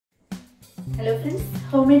Hello friends,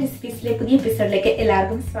 homemade recipes പുതിയ എപ്പിസോഡിലേക്ക്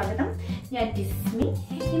എല്ലാവർക്കും സ്വാഗതം. ഞാൻ ടിസ്മി.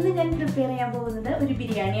 ഇന്ന് ഞാൻ പ്രിപ്പയർ ചെയ്യാൻ പോകുന്നത് ഒരു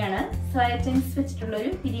ബിരിയാണിയാണ്. സോയ ചങ്ക്സ് വെച്ചിട്ടുള്ള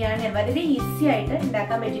ഒരു ബിരിയാണി. വളരെ ഈസി ആയിട്ട്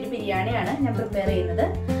ഉണ്ടാക്കാൻ പറ്റിയ ഒരു ബിരിയാണിയാണ് ഞാൻ പ്രിപ്പയർ ചെയ്യുന്നത്.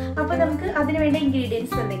 അപ്പോൾ നമുക്ക് അതിനു വേണ്ട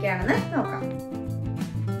ഇൻഗ്രീഡിയൻസ് എന്തൊക്കെയാണെന്ന് നോക്കാം.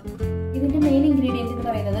 ഇതിന്റെ മെയിൻ ഇൻഗ്രീഡിയന്റ് എന്ന്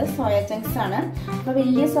പറയുന്നത് സോയ ചങ്ക്സ് ആണ്. അപ്പോൾ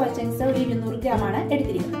വലിയ സോയ ചങ്ക്സ് ഒരു 200 ഗ്രാം ആണ്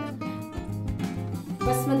എടുത്തിരിക്കുന്നത്.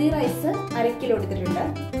 ബസ്മതി റൈസ് 1/2 കിലോ എടുത്തിട്ടുണ്ട്.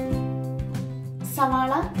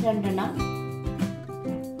 സവാള 2 എണ്ണം,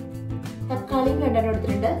 തക്കാളിയും 2 എണ്ണം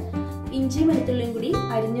എടുത്തിട്ടുണ്ട്. ഇഞ്ചിയും വെളുത്തുള്ളിയും കൂടി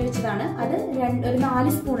അരിഞ്ഞു വെച്ചതാണ്. അത് ഒരു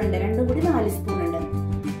 4 സ്പൂൺ ഉണ്ട്. രണ്ടും കൂടി 4 സ്പൂൺ ഉണ്ട്.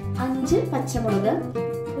 5 പച്ചമുളക്,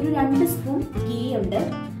 ഒരു 2 സ്പൂൺ ഗീ ഉണ്ട്,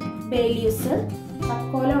 ബേ ലീവ്സ്,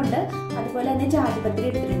 തക്കോലം ഉണ്ട്, അതുപോലെ തന്നെ ജാതിപത്രി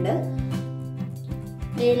എടുത്തിട്ടുണ്ട്,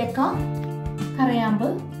 ഏലക്ക, കറിയാമ്പ്,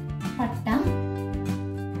 പട്ട,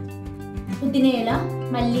 പുതിനയില,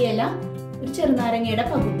 മല്ലിയില, ഒരു ചെറുനാരങ്ങയുടെ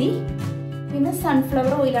പകുതി, പിന്നെ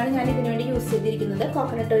സൺഫ്ലവർ ഓയിലാണ് ഞാൻ ഇതിനു വേണ്ടി യൂസ് ചെയ്തിരിക്കുന്നത്,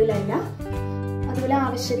 കോക്കനട്ട് ഓയിൽ അല്ല. അതുപോലെ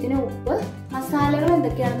ആവശ്യത്തിന് ഉപ്പ്. മസാലകൾ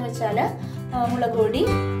എന്തൊക്കെയാണെന്ന് വെച്ചാൽ മുളക് പൊടി,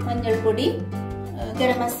 മഞ്ഞൾപ്പൊടി,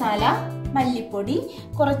 ഗരം മസാല, മല്ലിപ്പൊടി,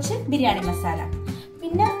 കുറച്ച് ബിരിയാണി മസാല.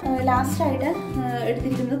 പിന്നെ ലാസ്റ്റായിട്ട്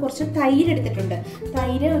എടുത്തിരിക്കുന്നത് കുറച്ച് തൈര് എടുത്തിട്ടുണ്ട്.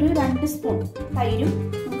 തൈര് ഒരു 2 സ്പൂൺ തൈരും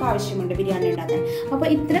നമുക്ക് ആവശ്യമുണ്ട് ബിരിയാണി ഉണ്ടാക്കാൻ. അപ്പോൾ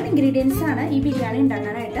ഇത്തരം ഇൻഗ്രീഡിയൻസ് ആണ് ഈ ബിരിയാണി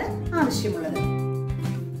ഉണ്ടാക്കാനായിട്ട് ആവശ്യമുള്ളത്.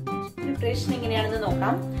 പ്രിപ്പറേഷൻ എങ്ങനെയാണെന്ന്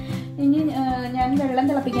നോക്കാം. ഇനി ഞാൻ വെള്ളം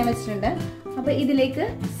തിളപ്പിക്കാൻ വെച്ചിട്ടുണ്ട്. അപ്പോൾ ഇതിലേക്ക്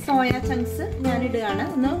സോയ ചങ്ക്സ് ഞാൻ ഇടുകയാണ്.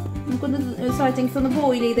 നമുക്കൊന്ന് സോയ ചങ്ക്സ് ഒന്ന്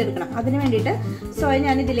ബോയിൽ ചെയ്തെടുക്കണം. അതിന് വേണ്ടിയിട്ട് സോയ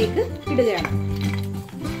ഞാൻ ഇതിലേക്ക് ഇടുകയാണ്.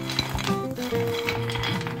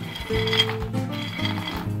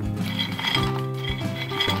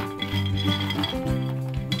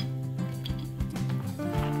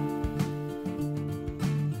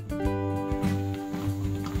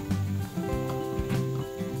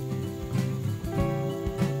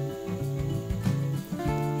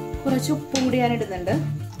 കുറച്ച് ഉപ്പ് കൂടി ഞാൻ ഇടുന്നുണ്ട്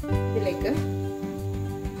ഇതിലേക്ക്.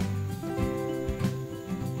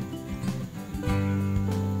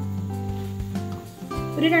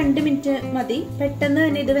 ഒരു 2 മിനിറ്റ് മതി. പെട്ടെന്ന്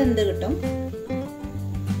തന്നെ ഇത് വെന്ത് കിട്ടും.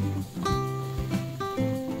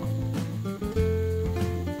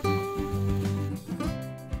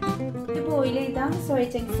 ബോയിൽ ചെയ്ത സോയ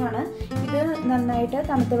ചങ്ക്സ് ആണ്. ഇത് നന്നായിട്ട്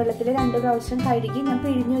തണുത്ത വെള്ളത്തിൽ 2 പ്രാവശ്യം കഴുകി ഞാൻ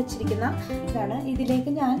പിഴിഞ്ഞു വെച്ചിരിക്കുന്ന ഇതാണ്.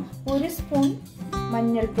 ഇതിലേക്ക് ഞാൻ 1 സ്പൂൺ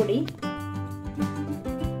മഞ്ഞൾപ്പൊടി,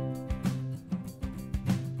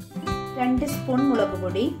 2 സ്പൂൺ മുളക്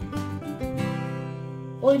പൊടി,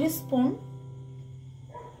 1 സ്പൂൺ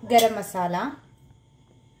ഗരം മസാല,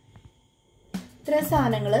 ഇത്ര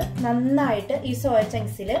സാധനങ്ങൾ നന്നായിട്ട് ഈ സോയ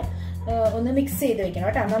ചങ്ക്സിൽ ഒന്ന് മിക്സ് ചെയ്ത് വെക്കണം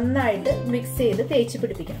കേട്ടോ. നന്നായിട്ട് മിക്സ് ചെയ്ത് തേച്ച്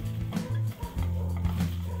പിടിപ്പിക്കണം.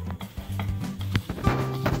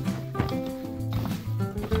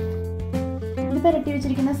 പുരട്ടി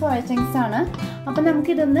വെച്ചിരിക്കുന്ന സോയ ചങ്ക്സ് ആണ്. അപ്പം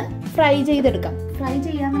നമുക്കിതൊന്ന് ഫ്രൈ ചെയ്തെടുക്കാം. ഫ്രൈ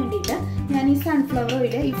ചെയ്യാൻ വേണ്ടിയിട്ട് ഞാൻ ഈ സൺഫ്ലവർ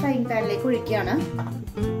ഓയിൽ ഈ ഫ്രൈങ് പാനിലേക്ക് ഒഴിക്കുകയാണ്.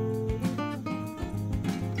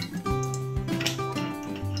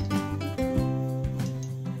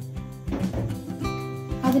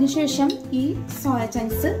 അതിനുശേഷം ഈ സോയ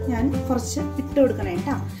ചങ്ക്സ് ഞാൻ കുറച്ച് ഇട്ട് കൊടുക്കണം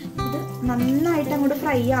കേട്ടോ. ഇത് നന്നായിട്ട് അങ്ങോട്ട്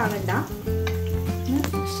ഫ്രൈ ആവണ്ട,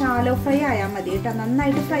 ഷാലോ ഫ്രൈ ആയാൽ മതി കേട്ടോ.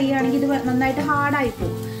 നന്നായിട്ട് ഫ്രൈ ആണെങ്കിൽ ഇത് നന്നായിട്ട് ഹാർഡായി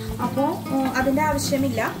പോകും. അപ്പോൾ അതിൻ്റെ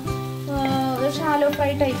ആവശ്യമില്ല. ഷാലോ ഫ്രൈ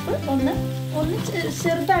ടൈപ്പ് ഒന്ന്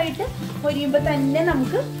ചെറുതായിട്ട് പൊരിയുമ്പോൾ തന്നെ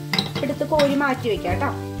നമുക്ക് എടുത്ത് കോരി മാറ്റി വെക്കാം കേട്ടോ.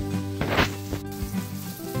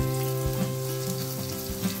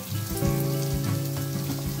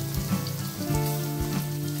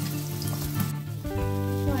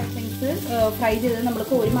 ഫ്രൈ ചെയ്ത് നമ്മൾ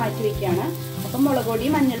കോരി മാറ്റി വെക്കുകയാണ്. അപ്പം മുളക്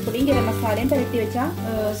പൊടിയും മഞ്ഞൾപ്പൊടിയും ഗരം മസാലയും പുരട്ടി വെച്ച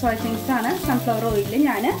സോയ ചങ്ക്സ് ആണ് സൺഫ്ലവർ ഓയിലിൽ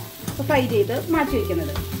ഞാൻ ഫ്രൈ ചെയ്ത് മാറ്റി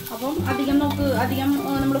വെക്കുന്നത്. അപ്പം അധികം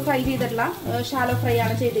നമ്മൾ ഫ്രൈ ചെയ്തിട്ടുള്ള ഷാലോ ഫ്രൈ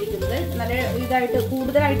ആണ് ചെയ്തിരിക്കുന്നത്. നല്ല ഇതായിട്ട്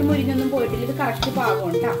കൂടുതലായിട്ട് മുരിഞ്ഞൊന്നും പോയിട്ടില്ല. ഇത് കറക്റ്റ്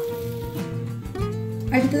പാകമാണ് കേട്ടോ.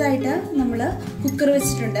 അടുത്തതായിട്ട് നമ്മൾ കുക്കർ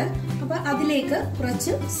വെച്ചിട്ടുണ്ട്. അപ്പം അതിലേക്ക്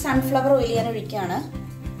കുറച്ച് സൺഫ്ലവർ ഓയിൽ ഞാൻ ഒഴിക്കുകയാണ്.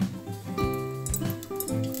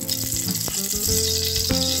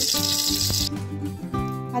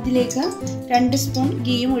 അതിലേക്ക് 2 സ്പൂൺ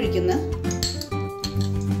ഗീയും ഒഴിക്കുന്നു.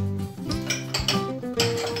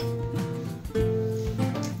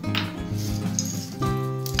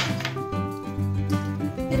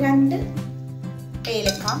 2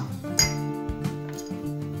 ഏലക്ക,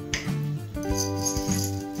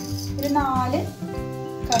 ഒരു 4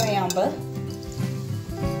 കറിയാമ്പ്,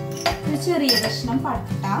 ഒരു ചെറിയ കഷ്ണം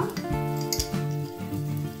പട്ട,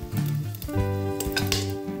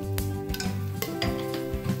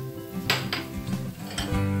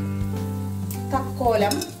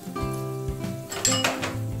 തക്കോലം,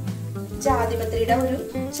 ജാതിപത്രിയുടെ ഒരു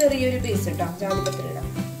ചെറിയൊരു പീസ് കേട്ടോ. ജാതിപത്രിയുടെ,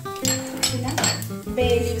 പിന്നെ ബേ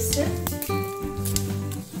ലീവ്സ്,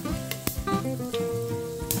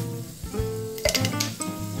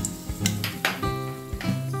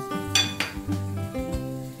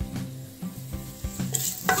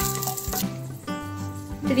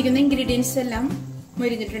 എടുത്തിരിക്കുന്ന ഇൻഗ്രീഡിയൻസ് എല്ലാം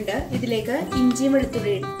മുരിഞ്ഞിട്ടുണ്ട്. ഇതിലേക്ക് ഇഞ്ചിയും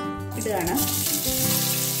വെളുത്തുള്ളി ഇടുകയാണ്.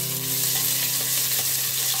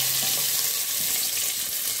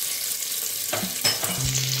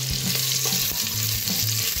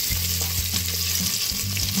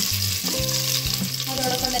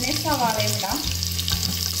 അതോടൊപ്പം തന്നെ സവാളയും ഇടാം.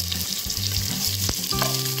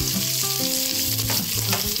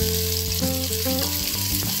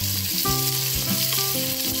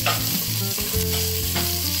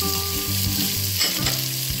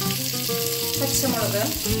 പച്ചമുളക്,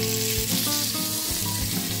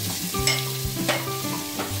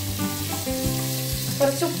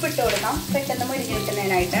 കുറച്ച് ഉപ്പിട്ട് കൊടുക്കാം പെട്ടെന്ന് മുരിഞ്ഞ്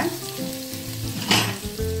കിട്ടുന്നതിനായിട്ട്.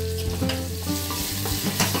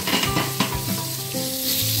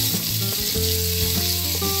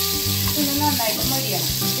 ഇത് നന്നായിട്ട് മുരിയണം.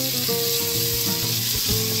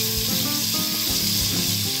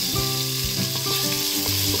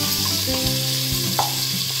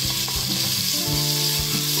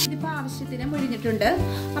 ആവശ്യത്തിന് മുരിഞ്ഞിട്ടുണ്ട്.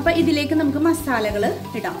 അപ്പൊ ഇതിലേക്ക് നമുക്ക് മസാലകൾ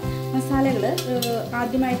ഇടാം. മസാലകൾ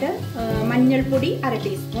ആദ്യമായിട്ട് മഞ്ഞൾപ്പൊടി 1/2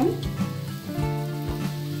 ടീസ്പൂൺ,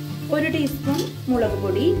 1 ടീസ്പൂൺ മുളക്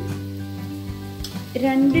പൊടി,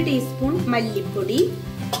 2 ടീസ്പൂൺ മല്ലിപ്പൊടി,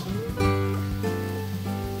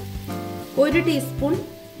 1 ടീസ്പൂൺ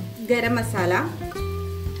ഗരം മസാല,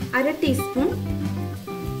 1/2 ടീസ്പൂൺ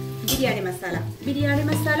ബിരിയാണി മസാല. ബിരിയാണി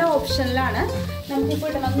മസാല ഓപ്ഷനിലാണ്, നമുക്കിപ്പോൾ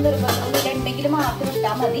ഇടണം നിർബന്ധം ഉണ്ടെങ്കിൽ മാത്രം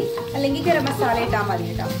ഇട്ടാൽ മതി, അല്ലെങ്കിൽ ഗരം മസാല ഇട്ടാൽ മതി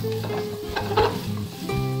കേട്ടോ.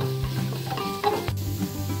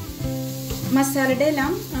 മസാലയുടെ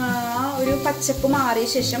എല്ലാം ഒരു പച്ചപ്പ് മാറിയ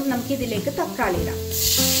ശേഷം നമുക്ക് ഇതിലേക്ക് തക്കാളി ഇടാം.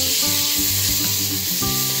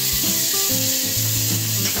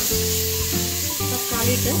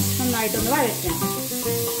 തക്കാളി ഇട്ട് നന്നായിട്ടൊന്ന് വഴറ്റണം.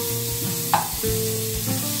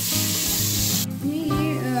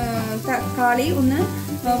 തക്കാളി ഒന്ന്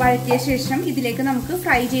വഴറ്റിയ ശേഷം ഇതിലേക്ക് നമുക്ക്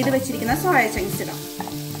ഫ്രൈ ചെയ്ത് വെച്ചിരിക്കുന്ന സോയ ചങ്ക്സ് ഇടാം.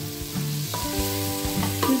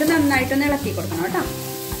 ഇത് നന്നായിട്ടൊന്ന് ഇളക്കി കൊടുക്കണം കേട്ടോ.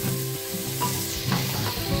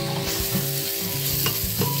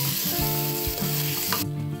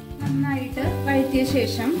 നന്നായിട്ട് വഴറ്റിയ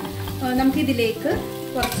ശേഷം നമുക്ക് ഇതിലേക്ക്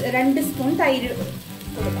കുറച്ച് 2 സ്പൂൺ തൈര്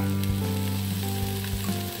കൊടുക്കാം.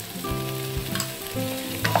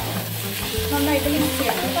 നന്നായിട്ട് മിക്സ്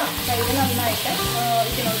ചെയ്യണം കേട്ടോ. തൈര് നന്നായിട്ട്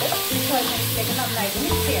ഇതിനോട് സോയ ചങ്ക്സിലേക്ക് നന്നായിട്ട്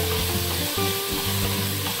മിക്സ് ചെയ്യണം.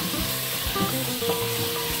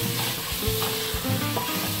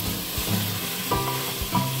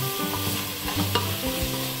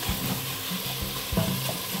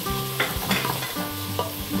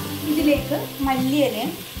 ഇതിലേക്ക്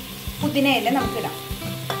മല്ലിയിലയും പുതിനയില നമുക്കിടാം.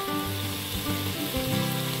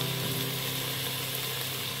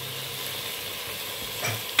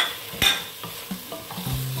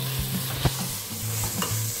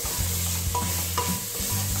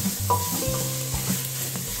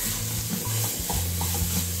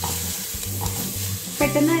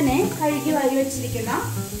 പെട്ടെന്ന് തന്നെ കഴുകി വാരി വെച്ചിരിക്കുന്ന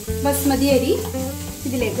ബസ്മതി അരി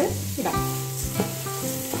ഇതിലേക്ക് ഇടാം.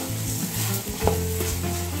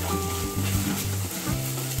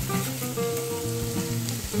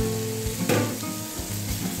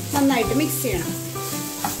 നന്നായിട്ട് മിക്സ് ചെയ്യണം.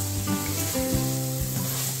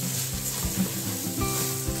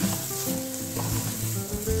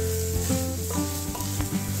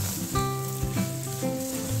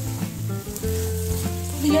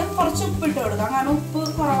 ഇതിൽ കുറച്ച് ഉപ്പ് ഇട്ട് കൊടുക്കാം, കാരണം ഉപ്പ്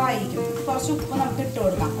കുറവായിരിക്കും. കുറച്ച് ഉപ്പ് നമുക്ക് ഇട്ട്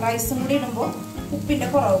കൊടുക്കാം. റൈസും കൂടി ഇടുമ്പോൾ ഉപ്പിന്റെ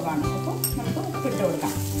കുറവ് കാണും. അപ്പോൾ നമുക്ക് ഉപ്പിട്ട്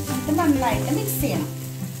കൊടുക്കാം. എന്നിട്ട് നന്നായിട്ട് മിക്സ് ചെയ്യണം.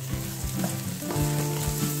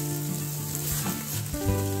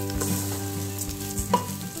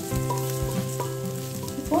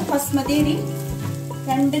 ഇപ്പോൾ ബസ്മതി അരി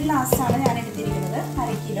 2 ഗ്ലാസ്സാണ് ഞാൻ എടുത്തിരിക്കുന്നത്,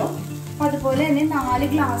 1/2 കിലോ. അപ്പോൾ അതുപോലെ തന്നെ 4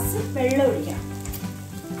 ഗ്ലാസ് വെള്ളം ഒഴിക്കണം.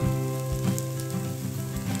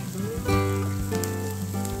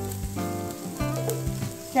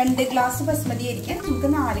 രണ്ട് ഗ്ലാസ് ബസ്മതി അരിക്ക് നമുക്ക്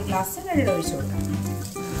 4 ഗ്ലാസ് വെള്ളം ഒഴിച്ചു കൊടുക്കാം.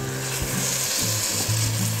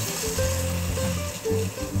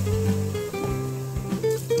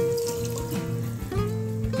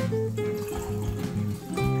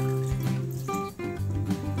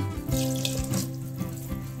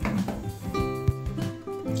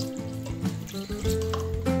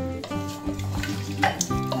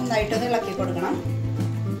 നന്നായിട്ടൊന്ന് ഇളക്കി കൊടുക്കണം.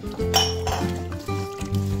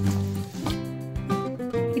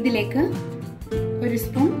 ഇതിലേക്ക് 1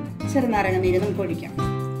 സ്പൂൺ ചെറുനാരങ്ങ നീര് നമുക്ക് ഒഴിക്കാം.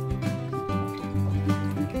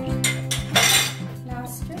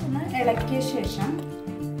 ലാസ്റ്റ് ഒന്ന് ഇളക്കിയ ശേഷം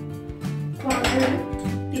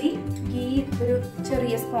ഇത്തിരി ഗീ ഒരു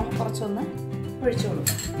ചെറിയ സ്പൂൺ കുറച്ചൊന്ന് ഒഴിച്ചു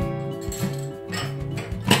കൊടുക്കും.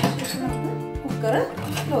 ശേഷം നമുക്ക് കുക്കർ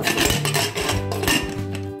ക്ലോസ് ചെയ്യാം.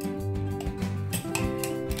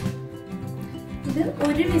 ഇത്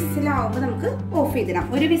ഒരു വിസിലാവുമ്പോൾ നമുക്ക് ഓഫ് ചെയ്തിടാം.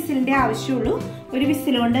 ഒരു വിസിലിന്റെ ആവശ്യമുള്ളൂ. ഒരു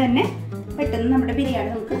വിസിൽ കൊണ്ട് തന്നെ പെട്ടെന്ന് നമ്മുടെ ബിരിയാണി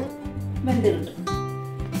നമുക്ക് വെന്ത് കിട്ടും.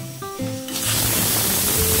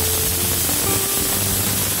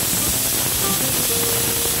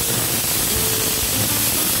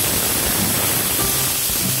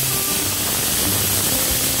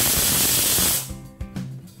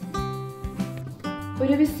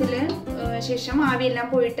 ഒരു വിസില് ശേഷം ആവിയെല്ലാം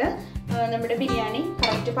പോയിട്ട് നമ്മുടെ ബിരിയാണി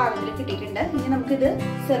കറക്റ്റ് പാകത്തിൽ കിട്ടിയിട്ടുണ്ട്. ഇനി നമുക്കിത്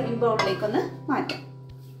സെർവിങ് ബൗളിലേക്കൊന്ന് മാറ്റാം.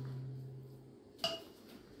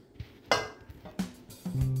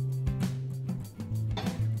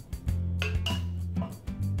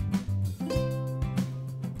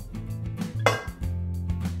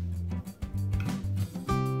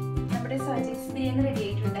 നമ്മുടെ സോയ ചീസ് ബിരിയാണി റെഡി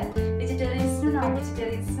ആയിട്ടുണ്ട്. വെജിറ്റേറിയൻസിനും നോൺ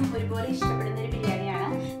വെജിറ്റേറിയൻസിനും ഒരുപോലെ ഇഷ്ടപ്പെടുന്ന ഒരു ബിരിയാണിയാണ്.